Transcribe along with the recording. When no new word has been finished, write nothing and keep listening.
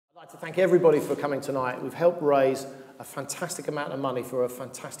I'd like to thank everybody for coming tonight. We've helped raise a fantastic amount of money for a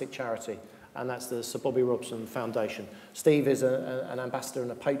fantastic charity, and that's the Sir Bobby Robson Foundation. Steve is an ambassador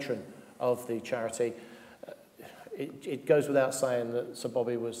and a patron of the charity. It goes without saying that Sir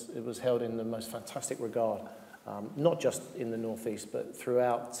Bobby was held in the most fantastic regard, not just in the North East, but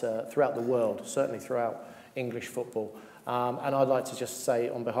throughout the world, certainly throughout English football. And I'd like to just say,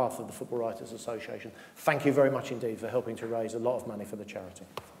 on behalf of the Football Writers Association, thank you very much indeed for helping to raise a lot of money for the charity.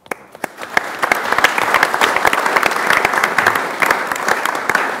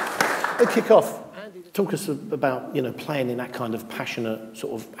 To kick off, Andy, talk us about, playing in that kind of passionate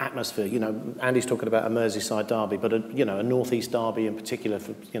sort of atmosphere. Andy's talking about a Merseyside derby, but a North East derby in particular,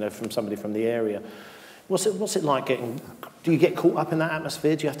 from somebody from the area. What's it like getting? Do you get caught up in that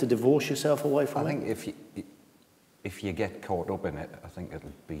atmosphere? Do you have to divorce yourself away from it? I think if you get caught up in it, I think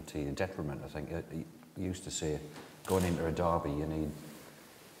it'll be to your detriment. I think you used to say, going into a derby, you need.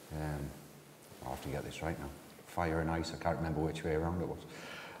 I'll have to get this right now. Fire and ice. I can't remember which way around it was.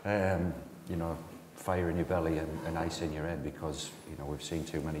 Fire in your belly and ice in your head, because we've seen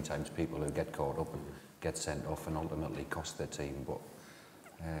too many times people who get caught up and get sent off and ultimately cost their team. But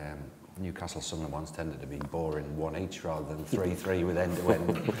Newcastle Sunderland ones tended to be boring 1 each rather than 3-3 with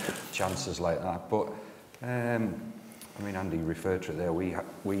end-to-end chances like that. But Andy referred to it there.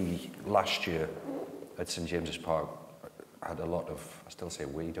 We last year at St James's Park had a lot of, I still say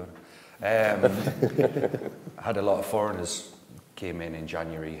we, don't I? Had a lot of foreigners came in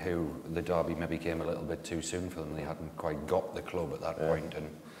January who the derby maybe came a little bit too soon for them. They hadn't quite got the club at that point, and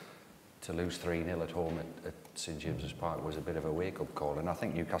to lose 3-0 at home at St James's Park was a bit of a wake-up call. And I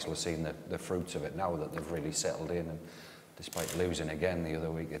think Newcastle has seen the fruits of it now, that they've really settled in, and despite losing again the other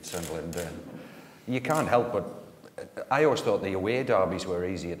week at Sunderland, you can't help but... I always thought the away derbies were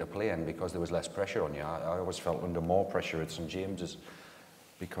easier to play in because there was less pressure on you. I always felt under more pressure at St James's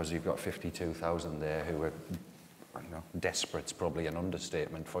because you've got 52,000 there who are... desperate's probably an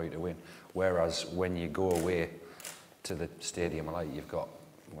understatement for you to win. Whereas when you go away to the stadium, you've got,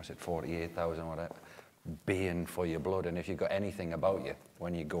 48,000 or whatever, baying for your blood. And if you've got anything about you,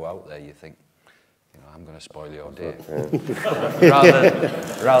 when you go out there, you think, I'm going to spoil your day.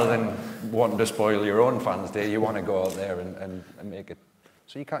 rather than wanting to spoil your own fans' day, you want to go out there and make it.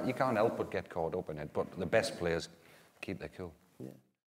 So you can't help but get caught up in it. But the best players keep their cool.